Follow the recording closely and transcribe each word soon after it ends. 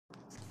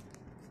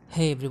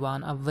Hey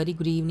everyone, a very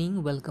good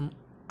evening. Welcome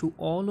to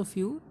all of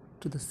you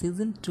to the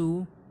season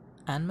 2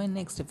 and my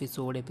next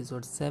episode,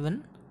 episode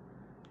 7,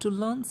 to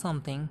learn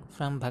something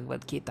from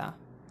Bhagavad Gita.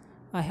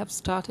 I have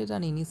started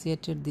and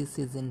initiated this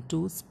season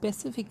 2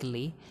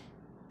 specifically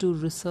to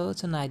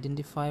research and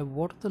identify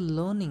what the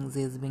learnings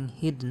is being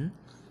hidden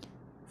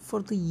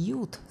for the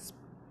youth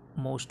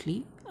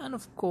mostly, and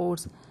of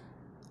course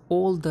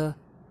all the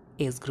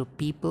age group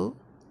people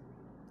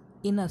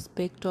in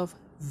aspect of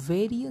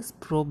various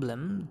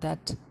problems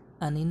that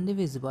an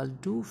individual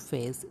do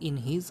face in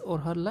his or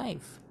her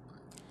life.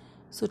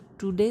 So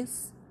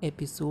today's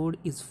episode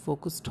is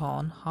focused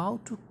on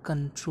how to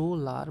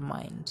control our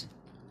mind.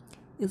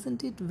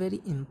 Isn't it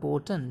very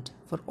important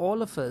for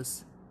all of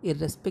us,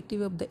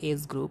 irrespective of the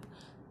age group,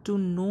 to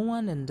know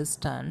and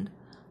understand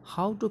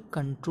how to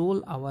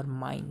control our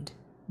mind?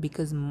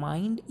 Because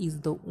mind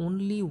is the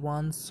only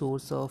one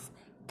source of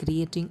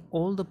creating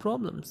all the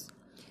problems.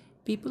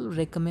 People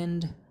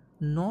recommend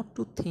not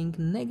to think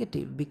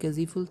negative because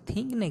if you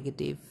think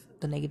negative,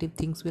 the negative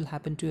things will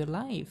happen to your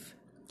life.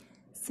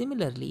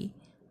 Similarly,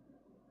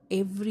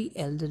 every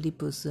elderly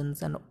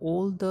persons and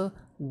all the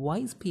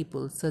wise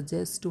people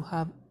suggest to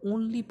have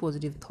only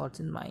positive thoughts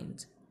in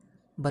mind.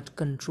 But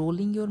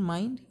controlling your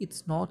mind,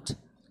 it's not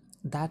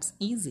that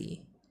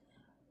easy.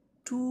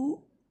 To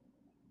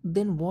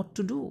then what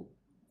to do?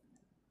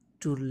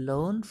 To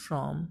learn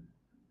from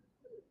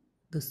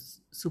the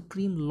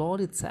Supreme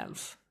Lord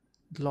itself,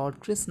 Lord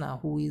Krishna,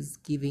 who is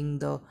giving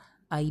the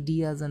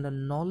ideas and the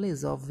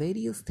knowledge of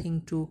various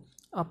things to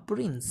a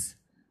prince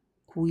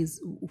who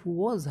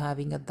was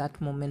having at that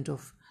moment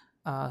of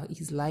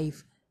his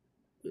life,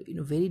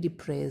 very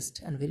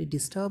depressed and very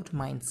disturbed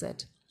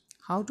mindset.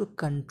 How to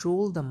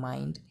control the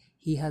mind?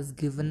 He has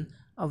given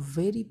a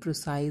very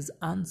precise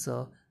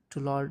answer to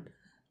Lord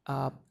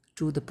uh,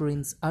 to the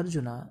Prince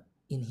Arjuna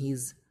in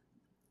his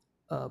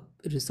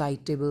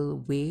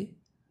recitable way,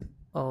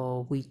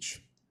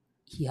 which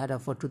he had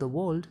offered to the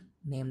world,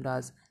 named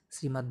as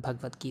Srimad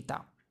Bhagavad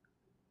Gita.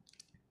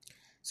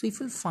 So, if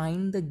you'll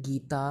find the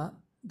Gita,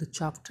 the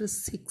chapter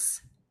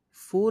 6,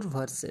 4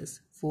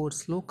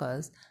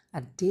 slokas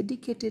are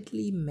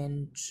dedicatedly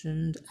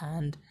mentioned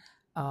and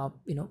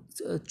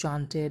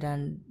chanted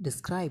and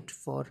described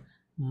for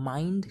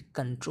mind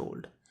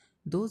controlled.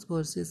 Those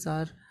verses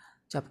are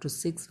chapter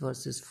 6,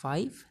 verses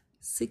 5,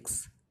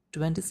 6,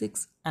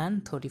 26,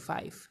 and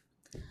 35.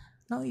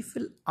 Now, if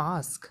we'll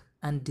ask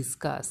and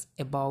discuss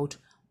about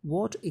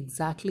what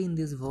exactly in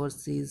this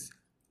verse is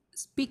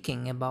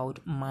speaking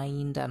about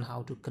mind and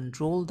how to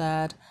control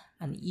that,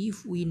 and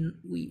if we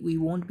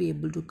won't be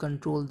able to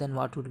control, then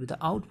what would be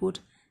the output?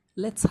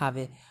 Let's have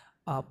a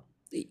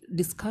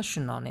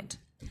discussion on it.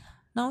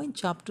 Now, in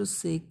chapter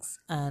 6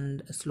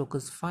 and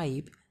slokas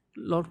 5,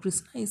 Lord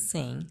Krishna is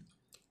saying,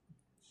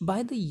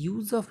 by the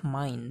use of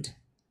mind,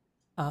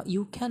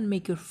 you can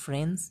make your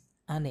friends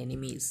and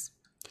enemies.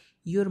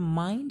 Your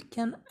mind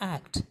can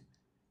act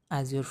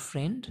as your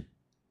friend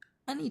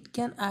and it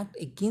can act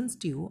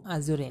against you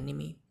as your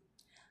enemy.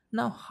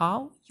 Now,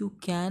 how you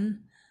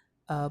can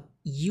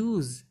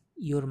use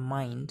your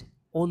mind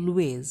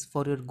always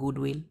for your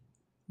goodwill?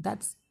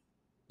 That's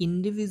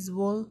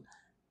individual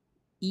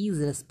is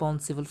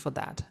responsible for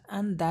that,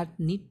 and that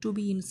need to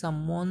be in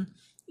someone's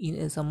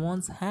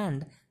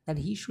hand, that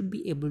he should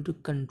be able to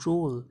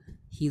control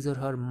his or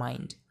her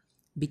mind.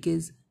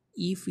 Because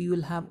if you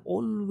will have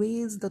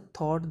always the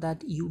thought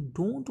that you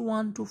don't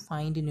want to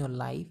find in your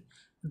life,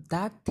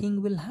 that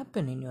thing will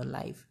happen in your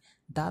life.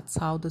 That's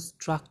how the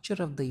structure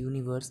of the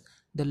universe,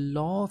 the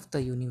law of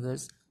the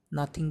universe,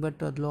 nothing but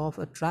the law of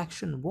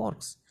attraction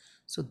works.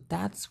 So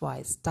that's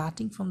why,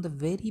 starting from the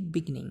very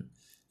beginning,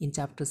 in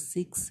chapter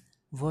 6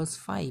 verse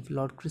 5,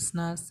 Lord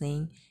Krishna is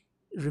saying,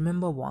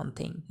 remember one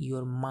thing,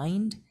 your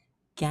mind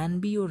can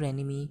be your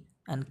enemy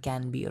and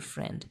can be your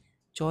friend.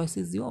 Choice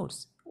is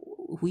yours,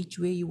 which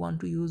way you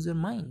want to use your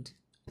mind.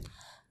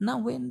 Now,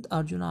 when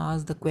Arjuna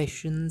asked the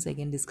questions,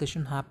 again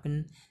discussion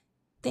happened.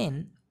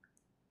 Then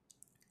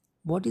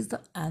what is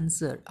the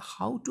answer?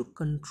 How to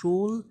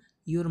control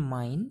your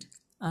mind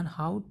and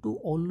how to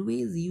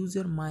always use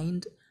your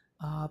mind,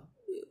 uh,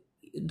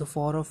 the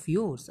for of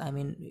yours, I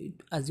mean,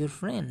 as your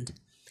friend.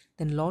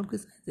 Then Lord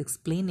Krishna is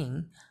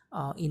explaining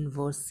in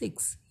verse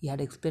 6, he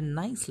had explained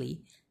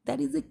nicely,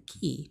 that is the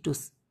key to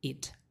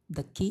it.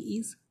 The key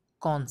is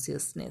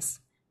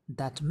consciousness.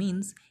 That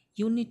means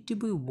you need to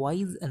be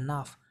wise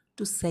enough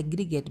to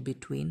segregate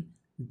between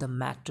the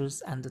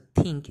matters and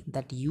think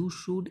that you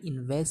should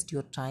invest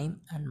your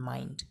time and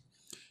mind.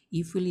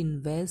 If you will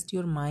invest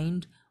your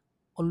mind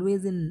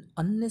always in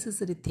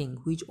unnecessary thing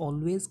which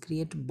always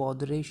create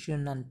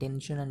botheration and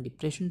tension and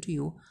depression to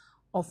you,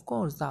 of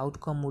course the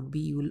outcome would be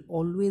you will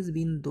always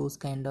be in those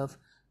kind of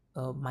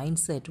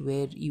mindset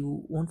where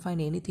you won't find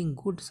anything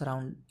good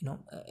surround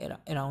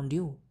around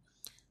you.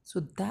 So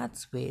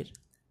that's where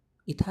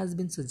it has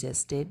been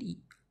suggested,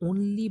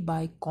 only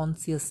by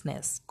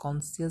consciousness,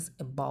 conscious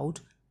about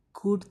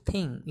good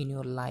thing in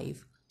your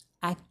life,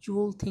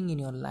 actual thing in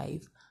your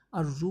life,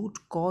 a root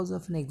cause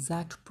of an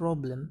exact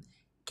problem,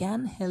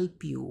 can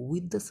help you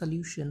with the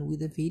solution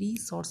with a very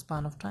short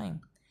span of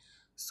time.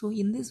 So,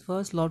 in this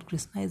verse, Lord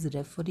Krishna is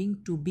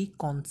referring to be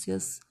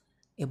conscious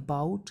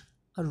about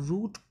a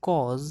root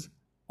cause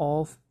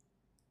of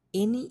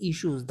any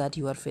issues that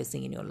you are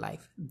facing in your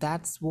life.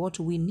 That's what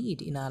we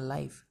need in our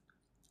life,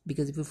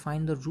 because if you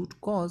find the root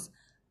cause,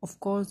 of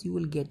course you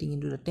will getting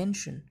into the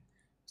tension.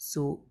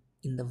 So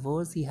in the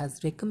verse he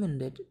has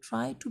recommended,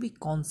 try to be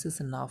conscious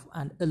enough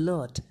and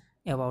alert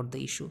about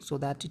the issue so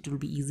that it will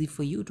be easy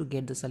for you to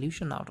get the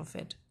solution out of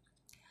it.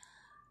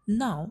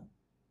 Now,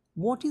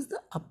 what is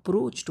the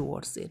approach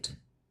towards it?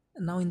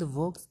 Now in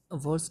the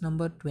verse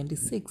number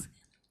 26,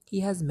 he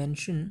has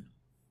mentioned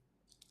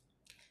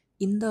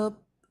in the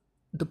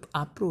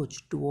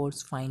approach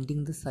towards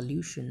finding the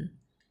solution.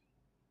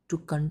 To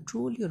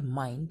control your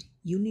mind,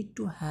 you need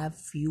to have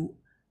few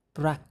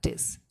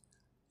practice.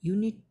 You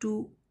need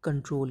to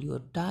control your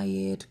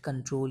diet,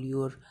 control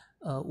your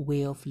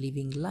way of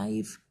living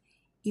life.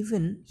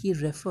 Even he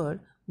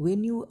referred,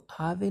 when you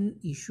have an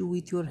issue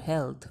with your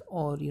health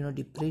or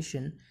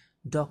depression,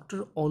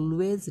 doctor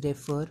always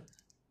refer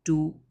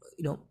to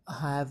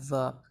have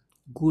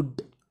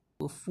good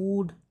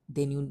food,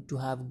 then you need to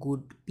have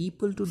good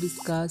people to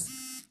discuss,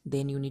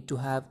 then you need to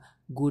have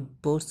good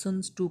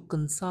persons to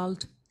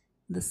consult.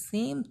 The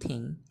same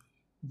thing,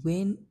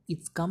 when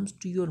it comes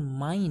to your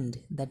mind,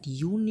 that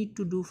you need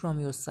to do from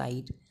your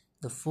side,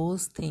 the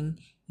first thing,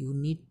 you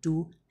need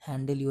to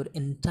handle your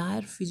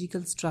entire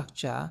physical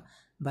structure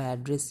by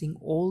addressing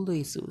all the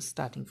issues,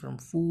 starting from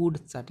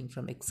food, starting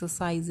from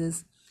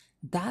exercises.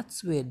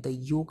 That's where the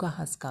yoga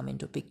has come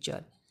into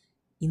picture.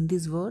 In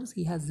this verse,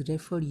 he has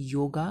referred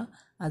yoga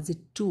as a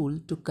tool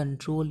to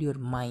control your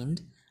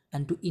mind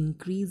and to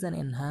increase and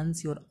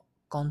enhance your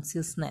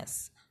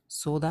consciousness,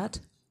 so that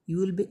you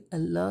will be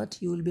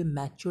alert, you will be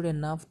mature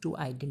enough to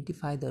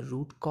identify the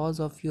root cause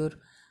of your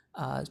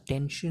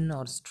tension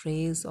or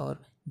stress or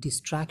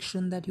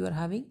distraction that you are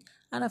having.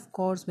 And of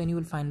course, when you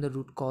will find the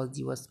root cause,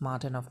 you are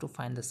smart enough to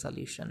find the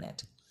solution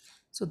it.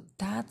 So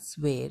that's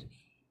where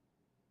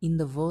in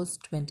the verse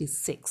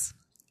 26,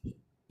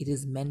 it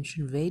is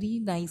mentioned very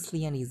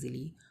nicely and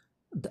easily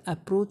the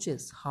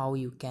approaches how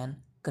you can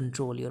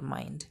control your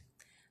mind.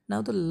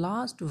 Now the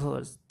last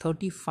verse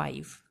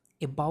 35,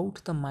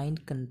 about the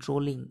mind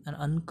controlling an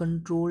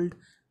uncontrolled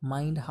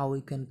mind, how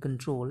we can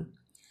control.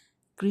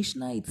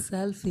 Krishna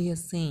itself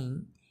is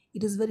saying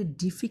it is very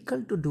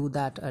difficult to do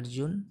that,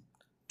 Arjun,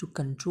 to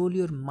control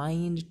your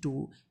mind,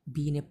 to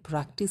be in a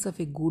practice of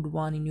a good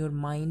one in your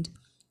mind.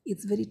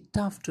 It's very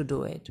tough to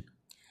do it,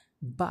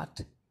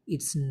 but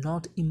it's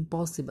not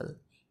impossible.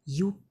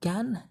 You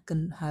can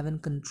have a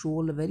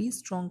control, a very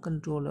strong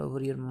control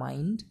over your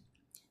mind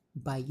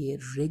by a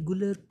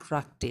regular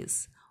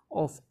practice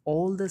of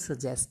all the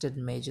suggested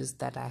measures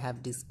that I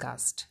have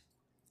discussed.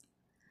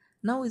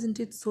 Now, isn't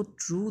it so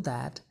true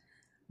that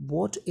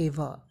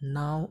whatever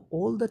now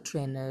all the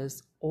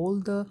trainers, all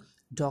the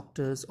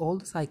doctors, all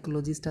the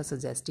psychologists are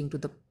suggesting to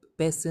the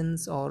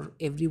patients or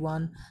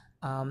everyone,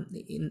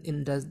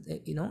 in does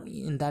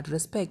in that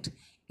respect,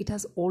 it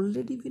has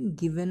already been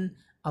given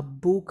a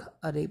book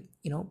or a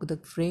the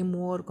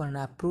framework or an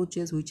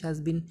approaches which has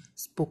been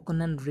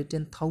spoken and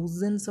written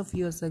thousands of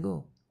years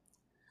ago.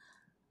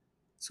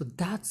 So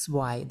that's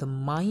why the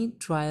my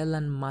trial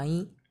and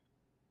my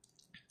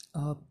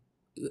uh,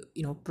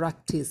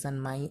 practice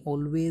and my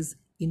always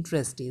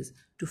interest is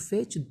to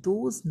fetch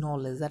those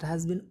knowledge that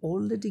has been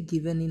already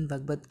given in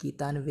Bhagavad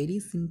Gita in a very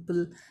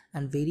simple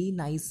and very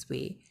nice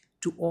way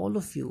to all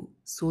of you,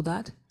 so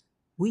that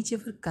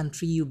whichever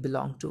country you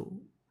belong to,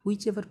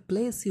 whichever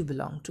place you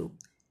belong to,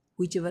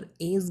 whichever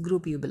age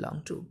group you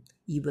belong to,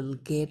 you will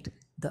get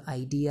the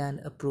idea and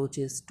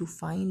approaches to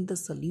find the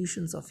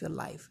solutions of your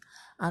life.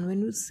 And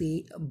when you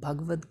say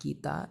Bhagavad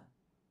Gita,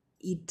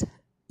 it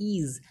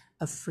is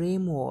a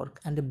framework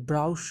and a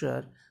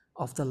brochure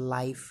of the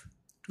life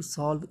to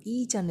solve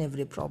each and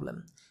every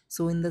problem.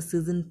 So in the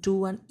season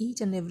 2 and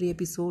each and every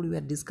episode, we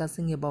are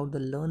discussing about the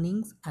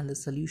learnings and the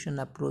solution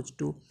approach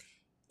to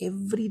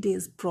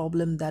everyday's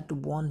problem that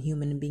one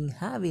human being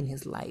have in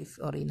his life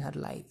or in her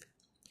life.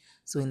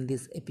 So in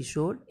this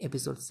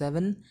episode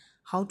 7,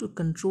 how to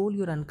control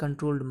your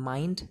uncontrolled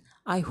mind,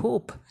 I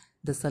hope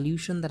the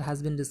solution that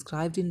has been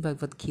described in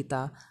Bhagavad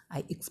Gita,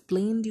 I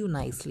explained you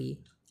nicely,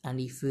 and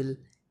if you will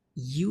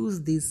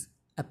use these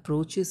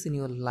approaches in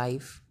your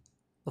life,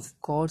 of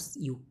course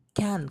you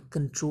can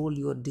control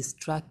your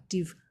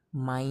distractive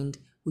mind,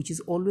 which is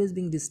always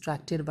being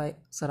distracted by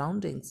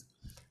surroundings.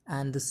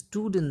 And the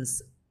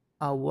students,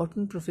 our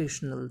working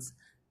professionals,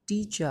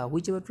 teacher,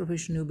 whichever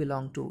profession you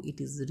belong to, it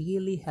is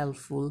really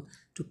helpful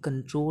to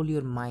control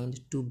your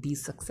mind to be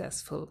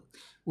successful.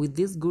 With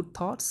these good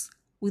thoughts,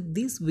 with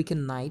this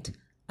weekend night,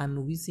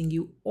 I'm wishing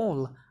you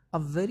all a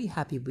very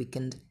happy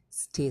weekend.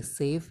 Stay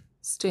safe,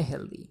 stay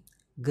healthy.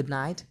 Good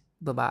night.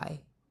 Bye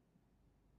bye.